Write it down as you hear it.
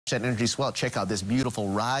Catch that energy swell. Check out this beautiful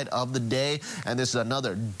ride of the day. And this is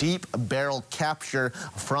another deep barrel capture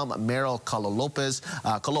from Meryl Colopodez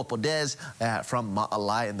from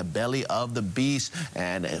Maalaea in the belly of the beast.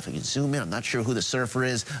 And if we can zoom in, I'm not sure who the surfer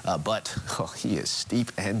is, but he is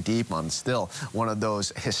steep and deep on still one of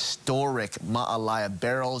those historic Maalaea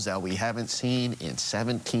barrels that we haven't seen in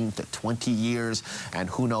 17 to 20 years. And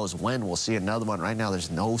who knows when we'll see another one. Right now,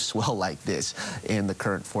 there's no swell like this in the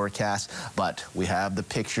current forecast, but we have the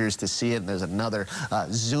pictures to see it. There's another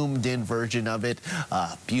zoomed in version of it.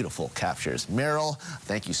 Beautiful captures. Meryl,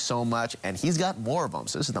 thank you so much. And he's got more of them.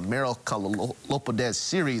 So this is the Meryl Colopodez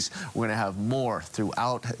series. We're going to have more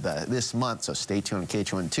throughout this month. So stay tuned on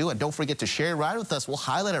KH12. And don't forget to share a ride with us. We'll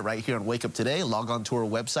highlight it right here on Wake Up Today. Log on to our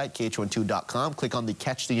website, KH12.com. Click on the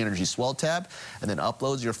Catch the Energy Swell tab, and then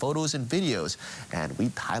upload your photos and videos. And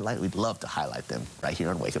we'd love to highlight them right here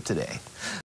on Wake Up Today.